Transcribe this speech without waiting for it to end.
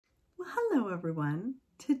Hello everyone.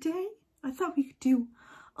 Today I thought we could do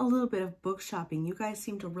a little bit of book shopping. You guys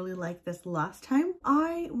seemed to really like this last time.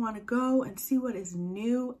 I want to go and see what is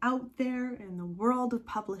new out there in the world of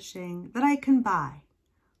publishing that I can buy.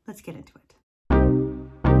 Let's get into it.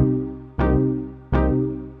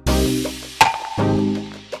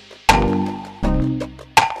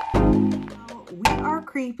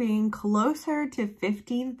 Creeping closer to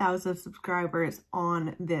 15,000 subscribers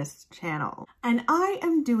on this channel, and I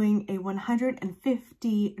am doing a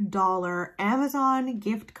 $150 Amazon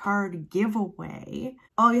gift card giveaway.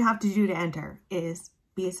 All you have to do to enter is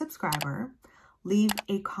be a subscriber, leave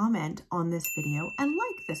a comment on this video, and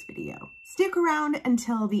like this video. Stick around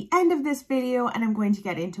until the end of this video and I'm going to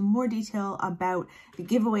get into more detail about the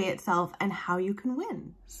giveaway itself and how you can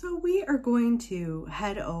win. So we are going to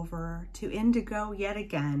head over to Indigo yet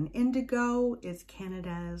again. Indigo is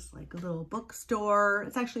Canada's little bookstore.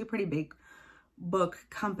 It's actually a pretty big book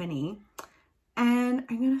company. And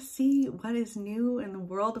I'm gonna see what is new in the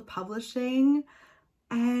world of publishing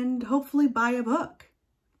and hopefully buy a book.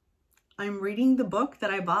 I'm reading the book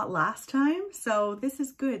that I bought last time, so this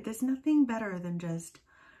is good. There's nothing better than just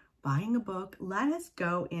buying a book. Let us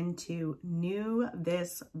go into new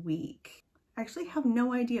this week. I actually have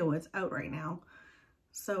no idea what's out right now,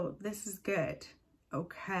 so this is good.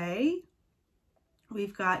 Okay,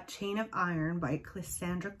 we've got Chain of Iron by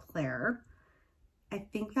Cassandra Clare. I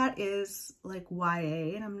think that is like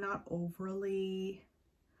YA, and I'm not overly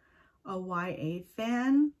a YA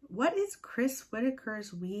fan. What is Chris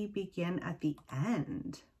Whitaker's We Begin at the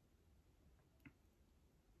End?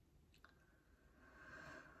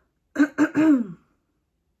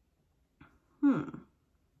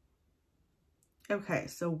 Okay,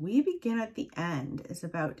 so We Begin at the End is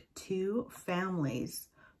about two families,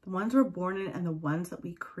 the ones we're born in and the ones that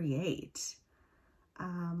we create.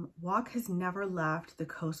 Wok has never left the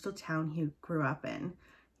coastal town he grew up in.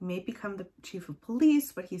 He may become the chief of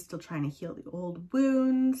police, but he's still trying to heal the old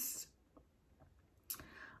wounds.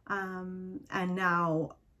 And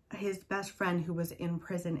now his best friend who was in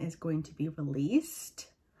prison is going to be released.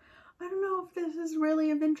 I don't know if this is really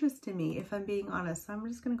of interest to me, if I'm being honest. So I'm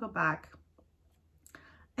just going to go back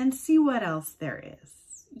and see what else there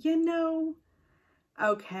is. You know,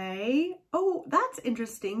 okay. Oh, that's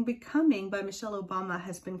interesting. Becoming by Michelle Obama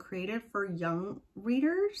has been created for young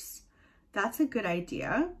readers. That's a good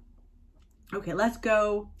idea. Okay, let's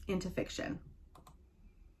go into fiction.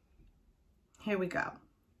 Here we go.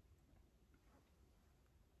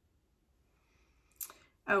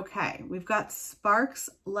 Okay, we've got Sparks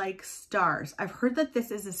Like Stars. I've heard that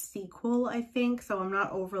this is a sequel, I think, so I'm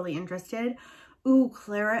not overly interested. Ooh,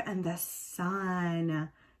 Clara and the Sun.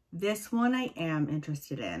 This one I am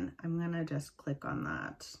interested in. I'm gonna just click on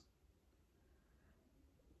that.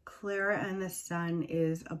 Clara and the Sun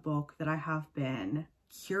is a book that I have been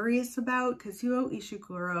curious about. Kazuo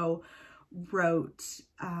Ishiguro wrote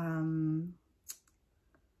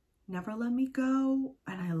Never Let Me Go,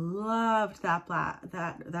 and I loved that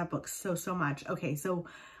book so much. Okay, so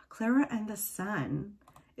Clara and the Sun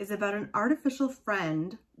is about an artificial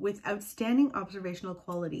friend with outstanding observational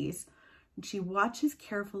qualities. And she watches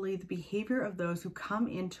carefully the behavior of those who come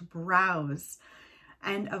in to browse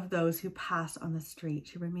and of those who pass on the street.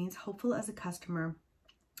 She remains hopeful as a customer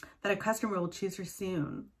that a customer will choose her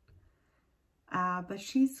soon. But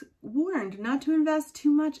she's warned not to invest too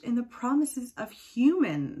much in the promises of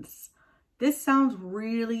humans. This sounds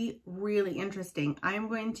really, really interesting. I am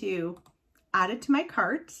going to add it to my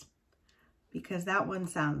cart because that one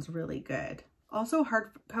sounds really good. Also,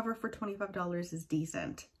 hardcover for $25 is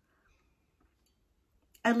decent.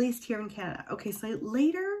 At least here in Canada. Okay, so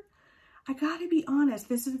later, I gotta be honest,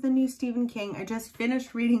 this is the new Stephen King. I just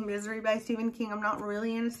finished reading Misery by Stephen King. I'm not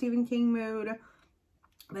really in a Stephen King mood,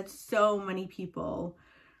 but so many people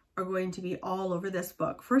are going to be all over this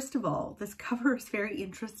book. First of all, this cover is very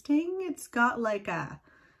interesting. It's got like a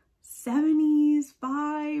 70s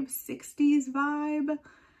vibe, 60s vibe.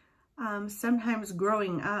 Sometimes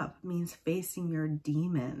growing up means facing your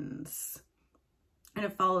demons. And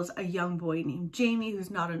it follows a young boy named Jamie, who's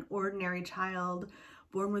not an ordinary child,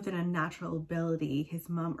 born with an unnatural ability. His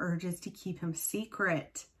mom urges to keep him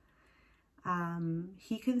secret.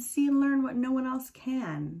 He can see and learn what no one else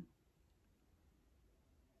can.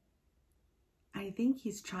 I think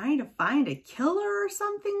he's trying to find a killer or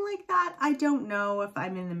something like that. I don't know if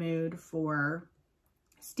I'm in the mood for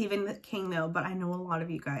Stephen King though, but I know a lot of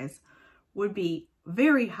you guys would be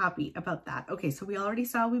very happy about that. Okay, so we already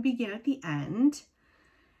saw We Begin at the End.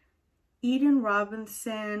 Eden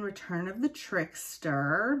Robinson, Return of the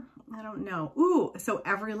Trickster. I don't know. Ooh, so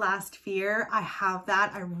Every Last Fear. I have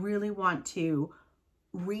that. I really want to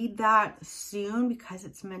read that soon because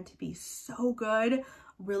it's meant to be so good.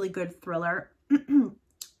 Really good thriller.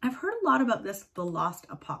 I've heard a lot about this, The Lost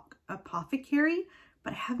Apothecary,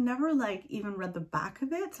 but I have never like even read the back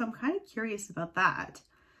of it. So I'm kind of curious about that.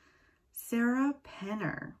 Sarah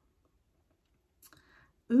Penner.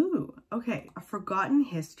 Ooh, okay. A Forgotten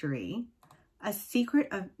History. A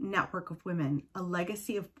Secret Network of Women. A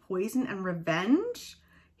Legacy of Poison and Revenge.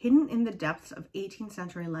 Hidden in the depths of 18th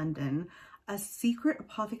century London. A secret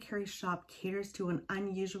apothecary shop caters to an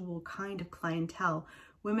unusual kind of clientele.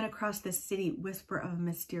 Women across the city whisper of a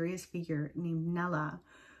mysterious figure named Nella,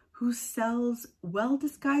 who sells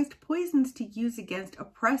well-disguised poisons to use against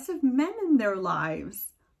oppressive men in their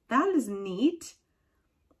lives. That is neat.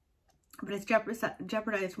 But it's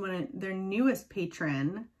jeopardized when their newest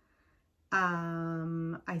patron,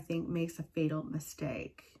 I think, makes a fatal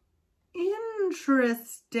mistake. Interesting.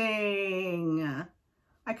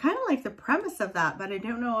 I kind of like the premise of that, but I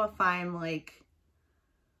don't know if I'm like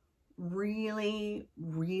really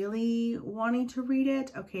wanting to read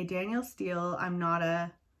it. Okay, Danielle Steele. I've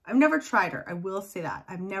never tried her. I will say that.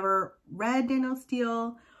 I've never read Danielle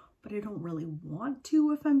Steele, but I don't really want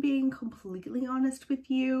to, if I'm being completely honest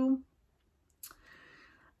with you.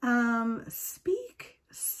 Speak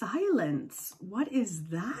Silence. What is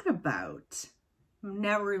that about?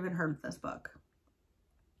 Never even heard of this book.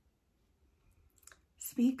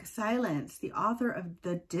 Speak Silence, the author of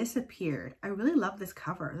The Disappeared. I really love this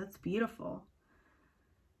cover. That's beautiful.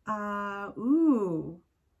 Ooh.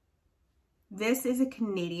 This is a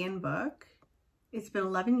Canadian book. It's been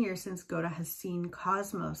 11 years since Goda has seen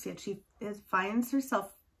Cosmos, yet she finds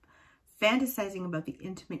herself fantasizing about the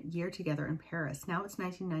intimate year together in Paris. Now it's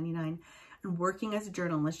 1999, and working as a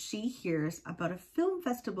journalist, she hears about a film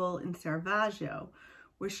festival in Caravaggio,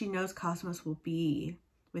 where she knows Cosmos will be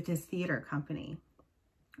with his theater company.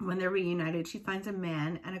 When they're reunited, she finds a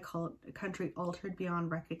man and a country altered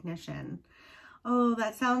beyond recognition. Oh,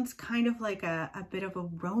 that sounds kind of like a bit of a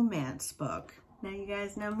romance book. Now you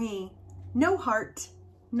guys know me. No heart.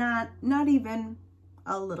 Not even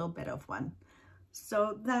a little bit of one.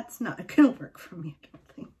 So that's not gonna work for me, I don't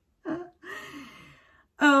think.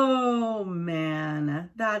 Oh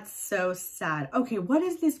man, that's so sad. Okay, what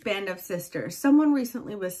is this Band of Sisters? Someone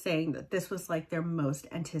recently was saying that this was like their most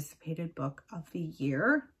anticipated book of the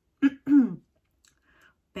year.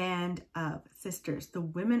 Band of Sisters. The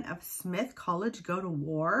women of Smith College go to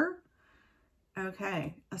war.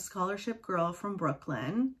 Okay, a scholarship girl from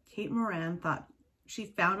Brooklyn, Kate Moran, thought she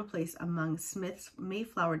found a place among Smith's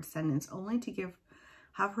Mayflower descendants, only to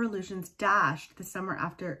have her illusions dashed the summer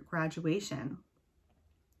after graduation.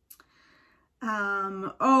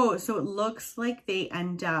 Oh, so it looks like they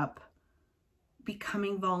end up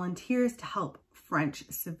becoming volunteers to help French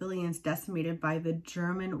civilians decimated by the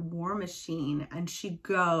German war machine, and she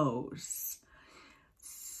goes.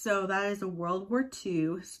 So that is a World War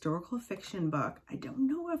II historical fiction book. I don't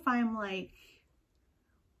know if I'm like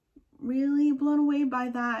really blown away by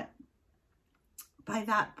that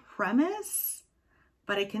premise,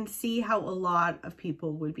 but I can see how a lot of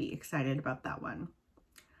people would be excited about that one.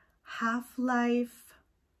 Half-Life.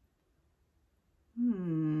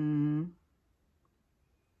 In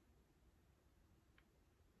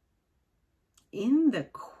the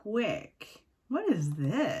Quick. What is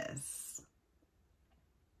this?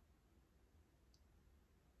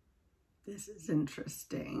 This is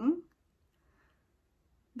interesting.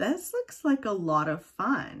 This looks like a lot of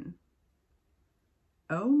fun.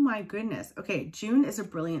 Oh my goodness. Okay, June is a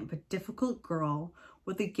brilliant but difficult girl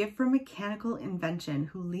with a gift for mechanical invention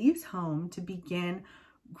who leaves home to begin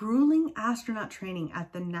grueling astronaut training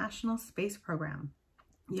at the National Space Program.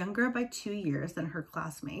 Younger by 2 years than her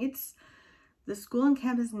classmates, the school and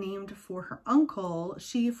camp is named for her uncle.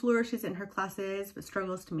 She flourishes in her classes but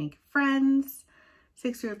struggles to make friends.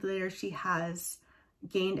 6 years later, she has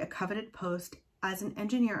gained a coveted post as an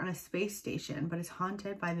engineer on a space station, but is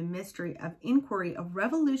haunted by the mystery of inquiry of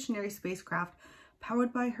revolutionary spacecraft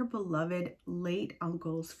powered by her beloved late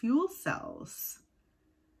uncle's fuel cells.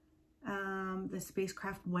 The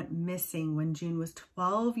spacecraft went missing when June was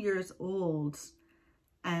 12 years old,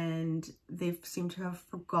 and they seem to have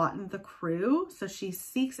forgotten the crew. So she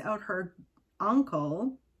seeks out her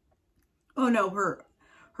uncle. Oh no, her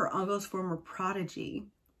uncle's former prodigy,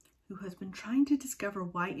 who has been trying to discover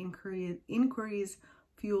why Inquiry's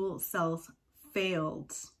fuel cells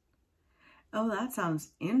failed. Oh, that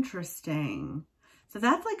sounds interesting. So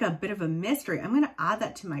that's like a bit of a mystery. I'm going to add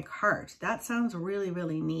that to my cart. That sounds really,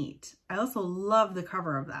 really neat. I also love the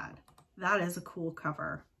cover of that. That is a cool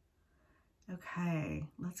cover. Okay,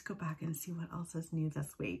 let's go back and see what else is new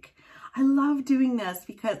this week. I love doing this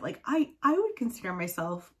because like I would consider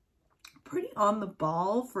myself pretty on the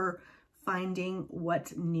ball for finding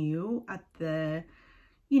what's new at the,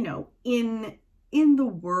 you know, in the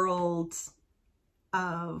world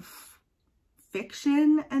of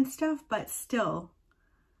fiction and stuff, but still.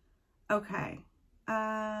 Okay,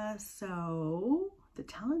 so The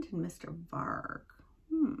Talented Mr. Varg.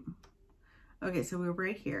 Okay, so we're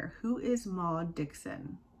right here. Who is Maud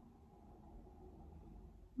Dixon?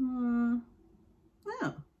 Oh,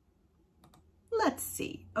 let's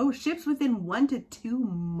see. Oh, ships within 1 to 2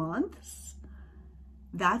 months?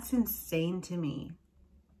 That's insane to me.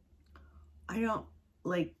 I don't,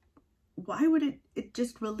 like, why would it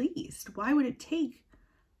just released? Why would it take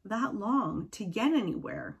that long to get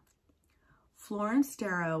anywhere? Florence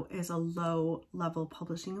Darrow is a low-level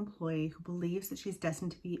publishing employee who believes that she's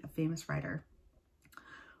destined to be a famous writer.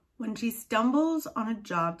 When she stumbles on a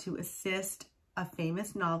job to assist a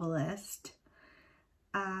famous novelist,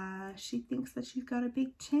 she thinks that she's got a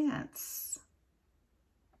big chance.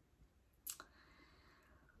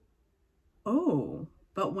 Oh,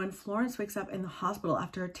 but when Florence wakes up in the hospital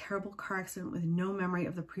after a terrible car accident with no memory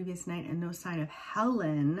of the previous night and no sign of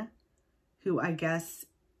Helen, who I guess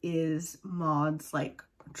is Maud's like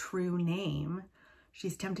true name,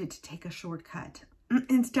 she's tempted to take a shortcut.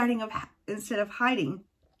 Instead of hiding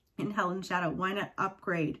in Helen's shadow, why not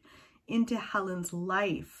upgrade into Helen's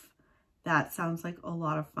life? That sounds like a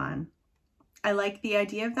lot of fun. I like the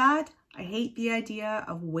idea of that. I hate the idea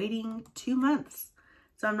of waiting 2 months.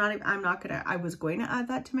 So I was going to add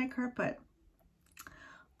that to my cart, but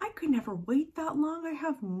I could never wait that long. I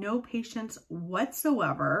have no patience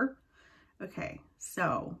whatsoever. Okay,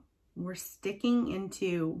 so we're sticking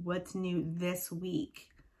into what's new this week.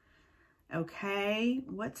 Okay,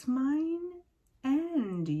 what's mine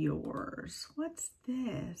and yours? What's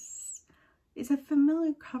this? It's a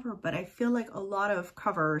familiar cover, but I feel like a lot of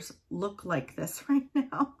covers look like this right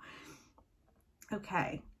now.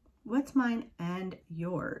 Okay, what's mine and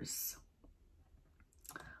yours?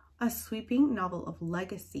 A sweeping novel of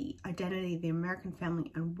legacy, identity, the American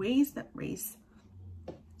family, and ways that race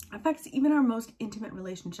affects even our most intimate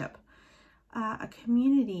relationship. A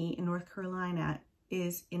community in North Carolina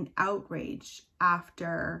is in outrage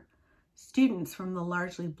after students from the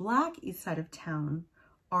largely Black east side of town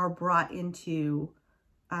are brought into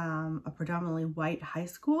a predominantly white high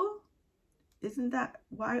school. Isn't that,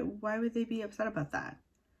 why would they be upset about that?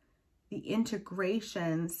 The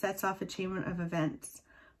integration sets off a chain of events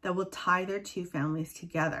that will tie their two families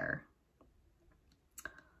together.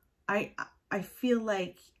 I feel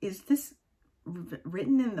like, is this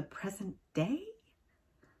written in the present day?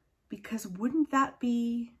 Because wouldn't that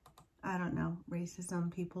be, I don't know,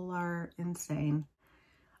 racism, people are insane.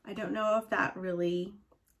 I don't know if that really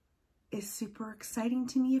is super exciting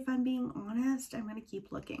to me, if I'm being honest. I'm gonna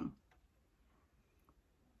keep looking.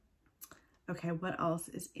 Okay, what else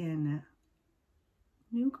is in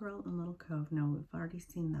New Girl in Little Cove? No, we've already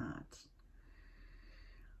seen that.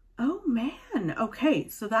 Oh man, okay,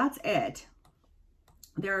 so that's it.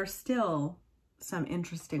 There are still some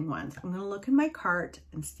interesting ones. I'm gonna look in my cart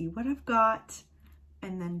and see what I've got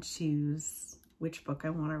and then choose which book I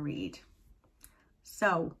wanna read.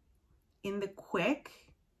 So in the quick,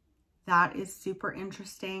 that is super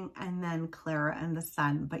interesting. And then Clara and the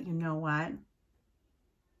Sun. But you know what?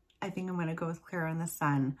 I think I'm going to go with Clara and the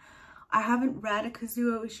Sun. I haven't read a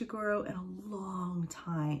Kazuo Ishiguro in a long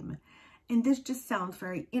time. And this just sounds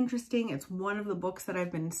very interesting. It's one of the books that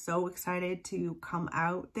I've been so excited to come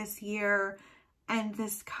out this year. And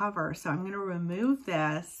this cover. So I'm going to remove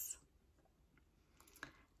this.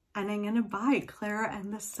 And I'm going to buy Clara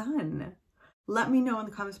and the Sun. Let me know in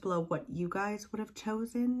the comments below what you guys would have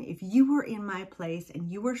chosen. If you were in my place and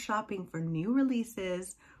you were shopping for new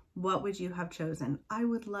releases, what would you have chosen? I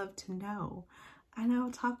would love to know. And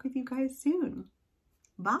I'll talk with you guys soon.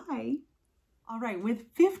 Bye. All right, with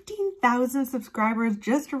 15,000 subscribers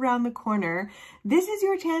just around the corner, this is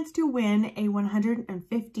your chance to win a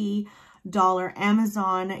 $150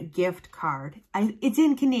 Amazon gift card. It's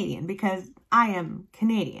in Canadian because I am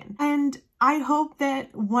Canadian. And I hope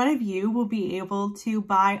that one of you will be able to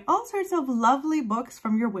buy all sorts of lovely books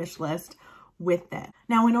from your wish list with it.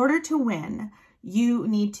 Now, in order to win, you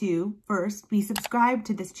need to first be subscribed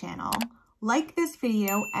to this channel, like this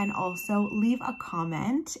video, and also leave a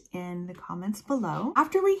comment in the comments below.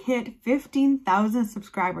 After we hit 15,000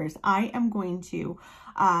 subscribers, I am going to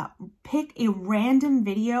pick a random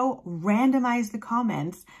video, randomize the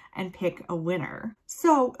comments, and pick a winner.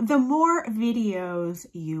 So the more videos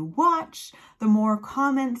you watch, the more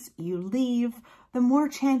comments you leave, the more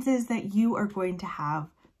chances that you are going to have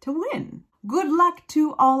to win. Good luck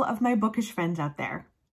to all of my bookish friends out there.